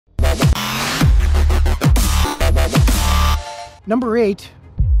Number 8.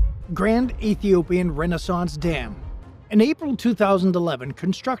 Grand Ethiopian Renaissance Dam. In April 2011,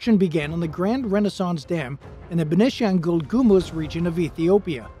 construction began on the Grand Renaissance Dam in the Benishangul Gumuz region of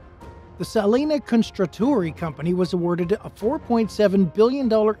Ethiopia. The Salina Construttori Company was awarded a $4.7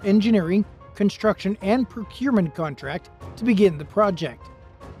 billion engineering, construction, and procurement contract to begin the project.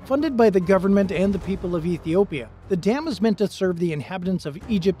 Funded by the government and the people of Ethiopia, the dam is meant to serve the inhabitants of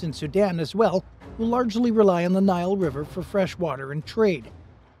Egypt and Sudan as well, who largely rely on the Nile River for fresh water and trade.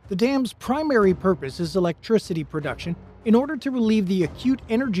 The dam's primary purpose is electricity production in order to relieve the acute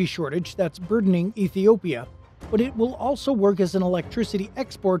energy shortage that's burdening Ethiopia, but it will also work as an electricity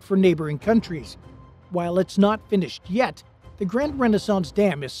export for neighboring countries. While it's not finished yet, the Grand Renaissance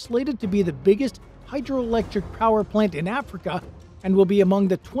Dam is slated to be the biggest hydroelectric power plant in Africa and will be among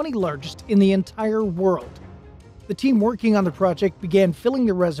the 20 largest in the entire world. The team working on the project began filling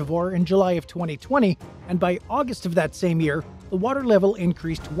the reservoir in July of 2020, and by August of that same year, the water level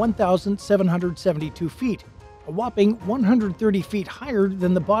increased to 1,772 feet, a whopping 130 feet higher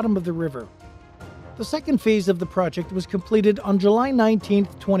than the bottom of the river. The second phase of the project was completed on July 19,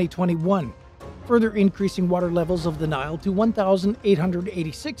 2021, further increasing water levels of the Nile to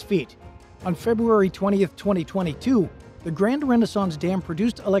 1,886 feet. On February 20, 2022, the Grand Renaissance Dam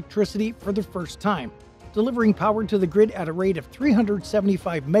produced electricity for the first time, delivering power to the grid at a rate of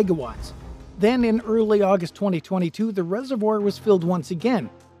 375 megawatts. Then, in early August 2022, the reservoir was filled once again,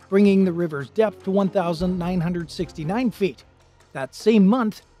 bringing the river's depth to 1,969 feet. That same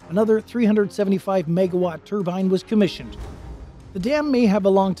month, another 375 megawatt turbine was commissioned. The dam may have a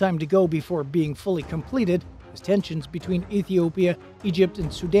long time to go before being fully completed, as tensions between Ethiopia, Egypt,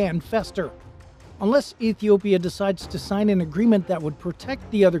 and Sudan fester. Unless Ethiopia decides to sign an agreement that would protect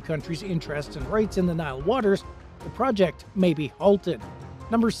the other country's interests and rights in the Nile waters, the project may be halted.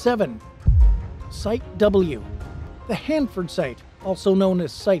 Number 7. Site W. The Hanford site, also known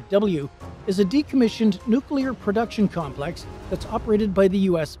as Site W, is a decommissioned nuclear production complex that's operated by the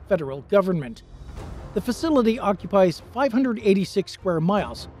U.S. federal government. The facility occupies 586 square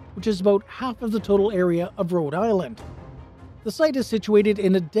miles, which is about half of the total area of Rhode Island. The site is situated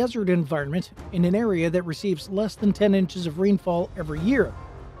in a desert environment in an area that receives less than 10 inches of rainfall every year.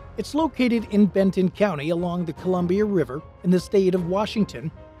 It's located in Benton County along the Columbia River in the state of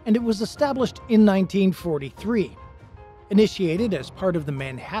Washington, and it was established in 1943. Initiated as part of the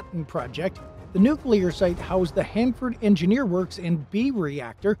Manhattan Project, the nuclear site housed the Hanford Engineer Works and B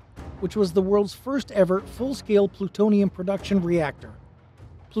reactor, which was the world's first ever full-scale plutonium production reactor.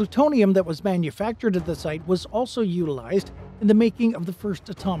 Plutonium that was manufactured at the site was also utilized in the making of the first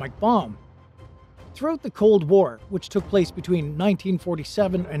atomic bomb. Throughout the Cold War, which took place between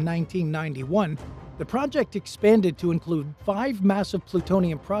 1947 and 1991, the project expanded to include 5 massive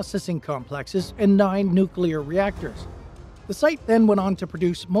plutonium processing complexes and 9 nuclear reactors. The site then went on to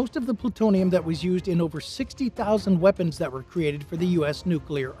produce most of the plutonium that was used in over 60,000 weapons that were created for the U.S.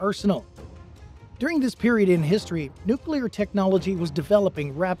 nuclear arsenal. During this period in history, nuclear technology was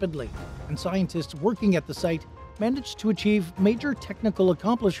developing rapidly, and scientists working at the site managed to achieve major technical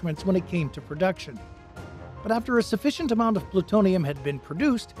accomplishments when it came to production. But after a sufficient amount of plutonium had been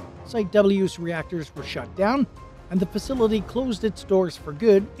produced, Site W's reactors were shut down, and the facility closed its doors for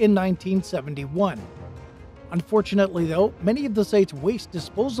good in 1971. Unfortunately, though, many of the site's waste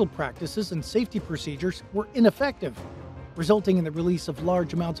disposal practices and safety procedures were ineffective, resulting in the release of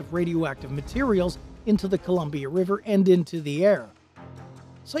large amounts of radioactive materials into the Columbia River and into the air.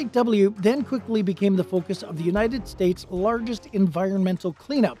 Site W then quickly became the focus of the United States' largest environmental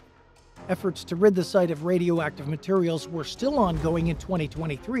cleanup. Efforts to rid the site of radioactive materials were still ongoing in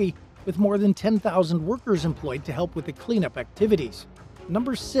 2023, with more than 10,000 workers employed to help with the cleanup activities.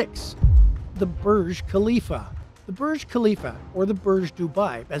 Number 6. The Burj Khalifa. The Burj Khalifa, or the Burj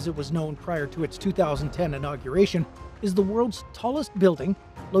Dubai as it was known prior to its 2010 inauguration, is the world's tallest building,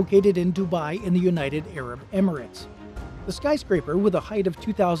 located in Dubai in the United Arab Emirates. The skyscraper, with a height of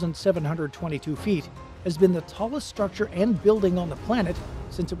 2,722 feet, has been the tallest structure and building on the planet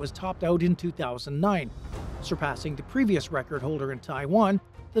since it was topped out in 2009, surpassing the previous record holder in Taiwan,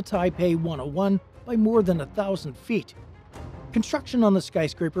 the Taipei 101, by more than 1,000 feet. Construction on the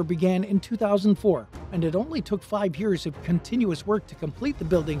skyscraper began in 2004, and it only took 5 years of continuous work to complete the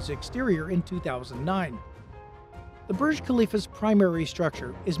building's exterior in 2009. The Burj Khalifa's primary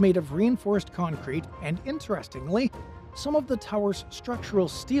structure is made of reinforced concrete, and interestingly, some of the tower's structural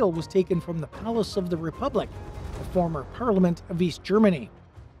steel was taken from the Palace of the Republic, the former Parliament of East Germany.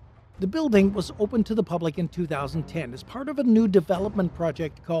 The building was opened to the public in 2010 as part of a new development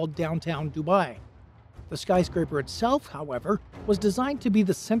project called Downtown Dubai. The skyscraper itself, however, was designed to be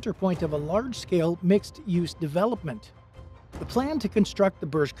the center point of a large-scale mixed-use development. The plan to construct the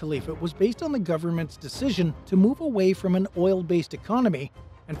Burj Khalifa was based on the government's decision to move away from an oil-based economy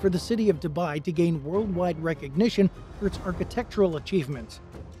and for the city of Dubai to gain worldwide recognition for its architectural achievements.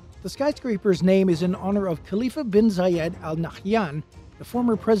 The skyscraper's name is in honor of Khalifa bin Zayed Al Nahyan, the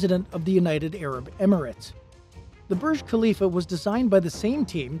former president of the United Arab Emirates. The Burj Khalifa was designed by the same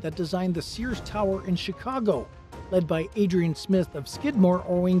team that designed the Sears Tower in Chicago, led by Adrian Smith of Skidmore,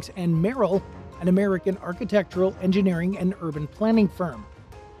 Owings and Merrill, an American architectural, engineering, and urban planning firm.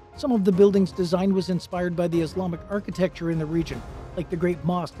 Some of the building's design was inspired by the Islamic architecture in the region, like the Great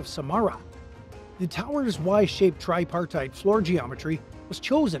Mosque of Samarra. The tower's Y-shaped tripartite floor geometry was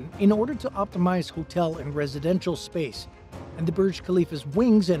chosen in order to optimize hotel and residential space, and the Burj Khalifa's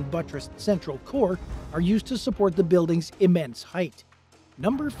wings and buttressed central core are used to support the building's immense height.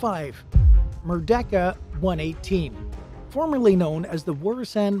 Number 5. Merdeka 118. Formerly known as the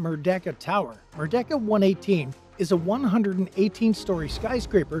Warisan Merdeka Tower, Merdeka 118 is a 118-story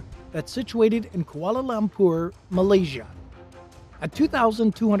skyscraper that's situated in Kuala Lumpur, Malaysia. At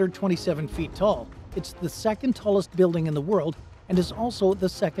 2,227 feet tall, it's the second tallest building in the world and is also the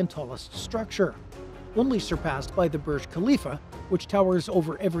second tallest structure, only surpassed by the Burj Khalifa, which towers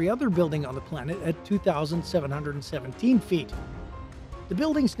over every other building on the planet at 2,717 feet. The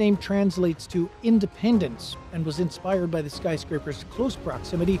building's name translates to independence and was inspired by the skyscraper's close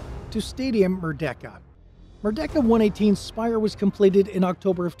proximity to Stadium Merdeka. Merdeka 118's spire was completed in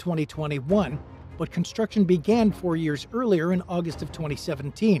October of 2021, but construction began 4 years earlier in August of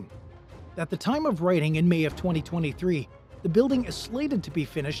 2017. At the time of writing in May of 2023, the building is slated to be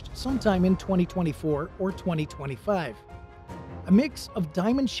finished sometime in 2024 or 2025. A mix of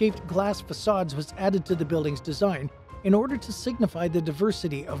diamond-shaped glass facades was added to the building's design in order to signify the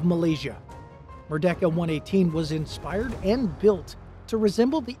diversity of Malaysia. Merdeka 118 was inspired and built to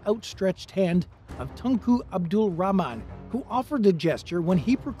resemble the outstretched hand of Tunku Abdul Rahman, who offered the gesture when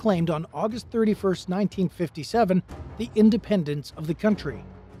he proclaimed on August 31, 1957, the independence of the country.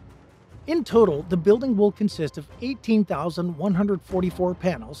 In total, the building will consist of 18,144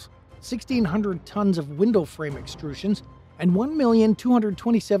 panels, 1,600 tons of window frame extrusions, and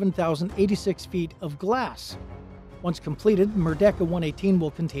 1,227,086 feet of glass. Once completed, Merdeka 118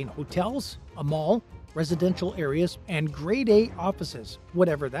 will contain hotels, a mall, residential areas, and Grade A offices,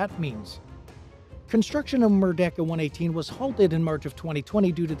 whatever that means. Construction of Merdeka 118 was halted in March of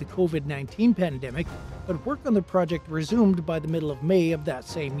 2020 due to the COVID-19 pandemic, but work on the project resumed by the middle of May of that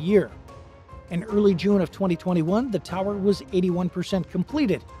same year. In early June of 2021, the tower was 81%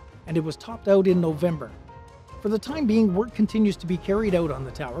 completed, and it was topped out in November. For the time being, work continues to be carried out on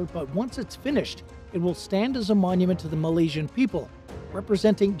the tower, but once it's finished, it will stand as a monument to the Malaysian people,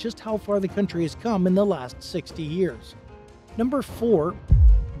 representing just how far the country has come in the last 60 years. Number 4.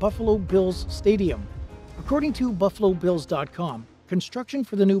 Buffalo Bills Stadium. According to BuffaloBills.com, construction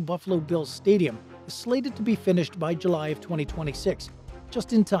for the new Buffalo Bills Stadium is slated to be finished by July of 2026,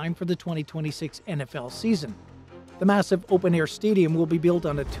 just in time for the 2026 NFL season. The massive open-air stadium will be built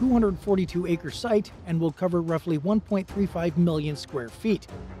on a 242-acre site and will cover roughly 1.35 million square feet.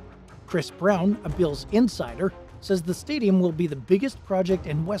 Chris Brown, a Bills insider, says the stadium will be the biggest project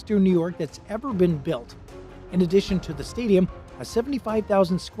in Western New York that's ever been built. In addition to the stadium, a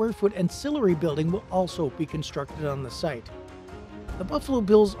 75,000 square foot ancillary building will also be constructed on the site. The Buffalo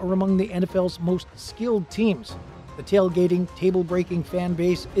Bills are among the NFL's most skilled teams. The tailgating, table-breaking fan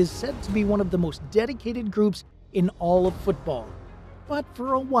base is said to be one of the most dedicated groups in all of football. But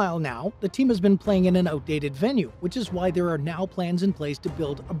for a while now, the team has been playing in an outdated venue, which is why there are now plans in place to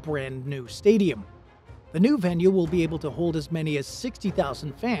build a brand new stadium. The new venue will be able to hold as many as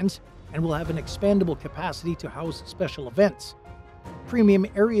 60,000 fans and will have an expandable capacity to house special events. Premium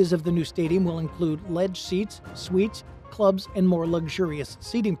areas of the new stadium will include ledge seats, suites, clubs, and more luxurious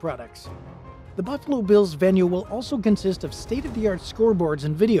seating products. The Buffalo Bills venue will also consist of state-of-the-art scoreboards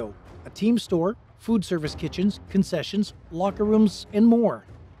and video, a team store, food service kitchens, concessions, locker rooms, and more.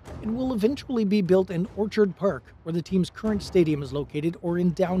 It will eventually be built in Orchard Park, where the team's current stadium is located, or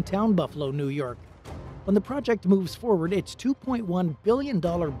in downtown Buffalo, New York. When the project moves forward, its $2.1 billion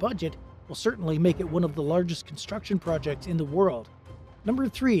budget will certainly make it one of the largest construction projects in the world. Number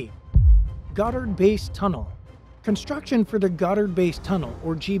 3. Goddard Base Tunnel. Construction for the Goddard Base Tunnel,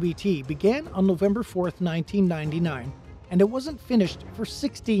 or GBT, began on November 4, 1999, and it wasn't finished for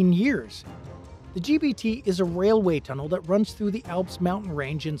 16 years. The GBT is a railway tunnel that runs through the Alps mountain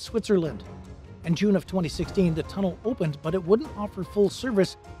range in Switzerland. In June of 2016, the tunnel opened, but it wouldn't offer full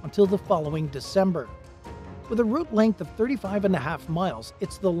service until the following December. With a route length of 35.5 miles,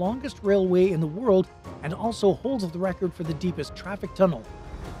 it's the longest railway in the world and also holds the record for the deepest traffic tunnel.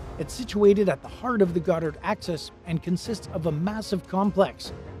 It's situated at the heart of the Goddard axis and consists of a massive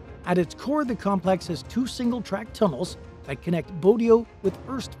complex. At its core, the complex has two single-track tunnels that connect Bodio with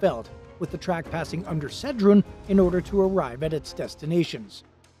Erstfeld, with the track passing under Sedrun in order to arrive at its destinations.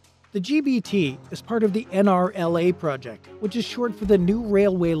 The GBT is part of the NRLA project, which is short for the New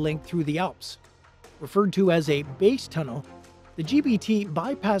Railway Link Through the Alps. Referred to as a base tunnel, the GBT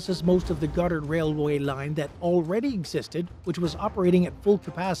bypasses most of the Goddard railway line that already existed, which was operating at full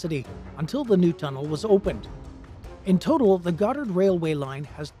capacity until the new tunnel was opened. In total, the Goddard railway line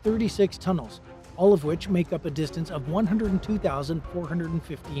has 36 tunnels, all of which make up a distance of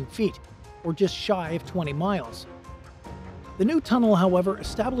 102,415 feet, or just shy of 20 miles. The new tunnel, however,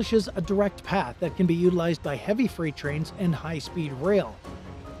 establishes a direct path that can be utilized by heavy freight trains and high-speed rail.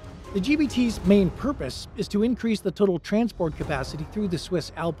 The GBT's main purpose is to increase the total transport capacity through the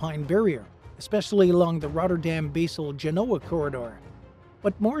Swiss Alpine barrier, especially along the Rotterdam-Basel-Genoa corridor.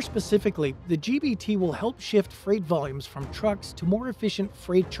 But more specifically, the GBT will help shift freight volumes from trucks to more efficient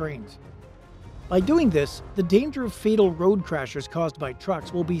freight trains. By doing this, the danger of fatal road crashes caused by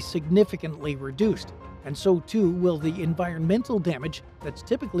trucks will be significantly reduced, and so too will the environmental damage that's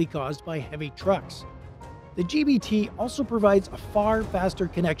typically caused by heavy trucks. The GBT also provides a far faster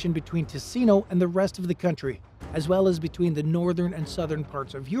connection between Ticino and the rest of the country, as well as between the northern and southern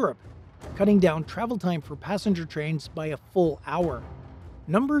parts of Europe, cutting down travel time for passenger trains by a full hour.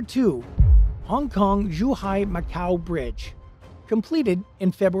 Number 2. Hong Kong-Zhuhai-Macau Bridge. Completed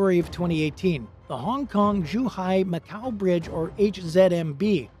in February of 2018, the Hong Kong-Zhuhai-Macau Bridge, or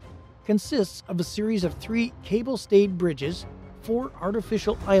HZMB, consists of a series of 3 cable-stayed bridges, 4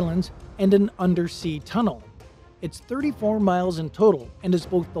 artificial islands, and an undersea tunnel. It's 34 miles in total and is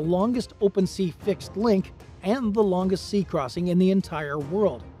both the longest open-sea fixed link and the longest sea crossing in the entire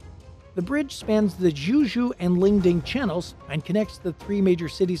world. The bridge spans the Zhuzhou and Lingding channels and connects the 3 major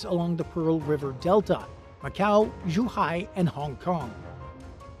cities along the Pearl River Delta: Macau, Zhuhai, and Hong Kong.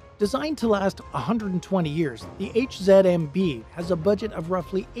 Designed to last 120 years, the HZMB has a budget of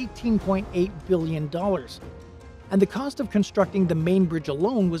roughly $18.8 billion, and the cost of constructing the main bridge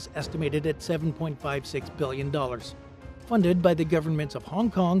alone was estimated at $7.56 billion, funded by the governments of Hong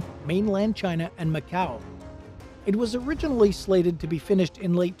Kong, mainland China, and Macau. It was originally slated to be finished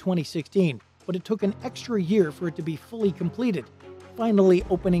in late 2016, but it took an extra year for it to be fully completed, finally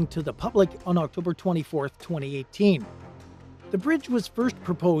opening to the public on October 24, 2018. The bridge was first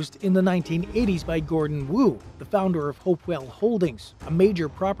proposed in the 1980s by Gordon Wu, the founder of Hopewell Holdings, a major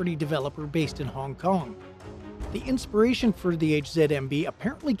property developer based in Hong Kong. The inspiration for the HZMB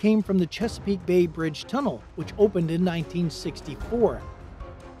apparently came from the Chesapeake Bay Bridge Tunnel, which opened in 1964.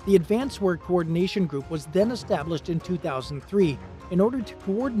 The Advanced Work Coordination Group was then established in 2003 in order to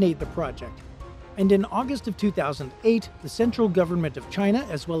coordinate the project. And in August of 2008, the central government of China,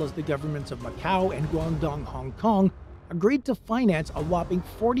 as well as the governments of Macau and Guangdong, Hong Kong, agreed to finance a whopping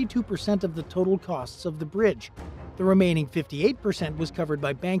 42% of the total costs of the bridge. The remaining 58% was covered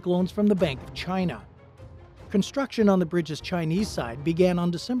by bank loans from the Bank of China. Construction on the bridge's Chinese side began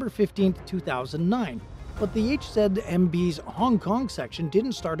on December 15, 2009, but the HZMB's Hong Kong section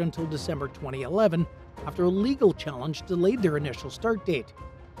didn't start until December 2011, after a legal challenge delayed their initial start date.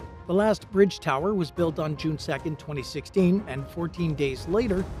 The last bridge tower was built on June 2, 2016, and 14 days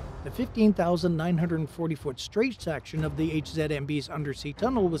later, the 15,940-foot straight section of the HZMB's undersea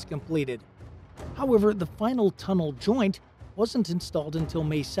tunnel was completed. However, the final tunnel joint wasn't installed until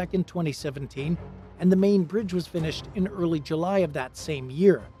May 2, 2017, and the main bridge was finished in early July of that same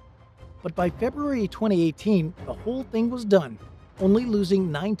year. But by February 2018, the whole thing was done, only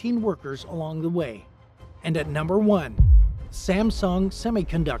losing 19 workers along the way. And at number 1, Samsung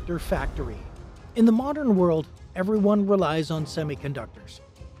Semiconductor Factory. In the modern world, everyone relies on semiconductors.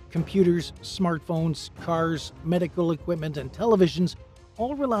 Computers, smartphones, cars, medical equipment, and televisions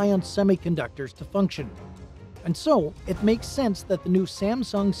all rely on semiconductors to function. And so, it makes sense that the new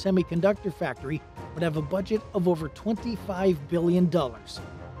Samsung Semiconductor Factory would have a budget of over $25 billion.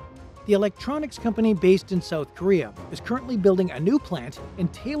 The electronics company based in South Korea is currently building a new plant in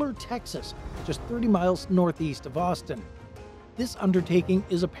Taylor, Texas, just 30 miles northeast of Austin. This undertaking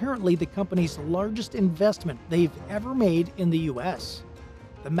is apparently the company's largest investment they've ever made in the U.S.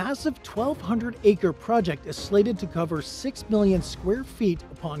 The massive 1,200-acre project is slated to cover 6 million square feet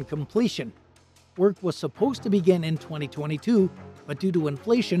upon completion. Work was supposed to begin in 2022, but due to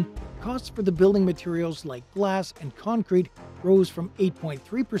inflation, costs for the building materials like glass and concrete rose from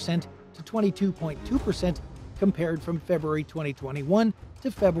 8.3% to 22.2% compared from February 2021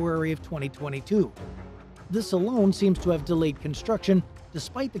 to February of 2022. This alone seems to have delayed construction,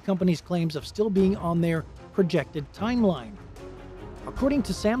 despite the company's claims of still being on their projected timeline. According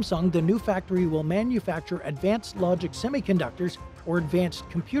to Samsung, the new factory will manufacture advanced logic semiconductors or advanced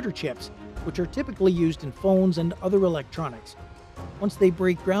computer chips, which are typically used in phones and other electronics. Once they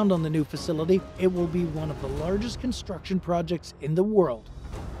break ground on the new facility, it will be one of the largest construction projects in the world.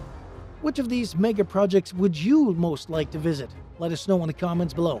 Which of these mega projects would you most like to visit? Let us know in the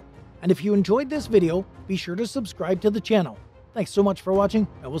comments below. And if you enjoyed this video, be sure to subscribe to the channel. Thanks so much for watching,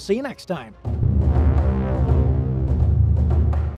 and we'll see you next time.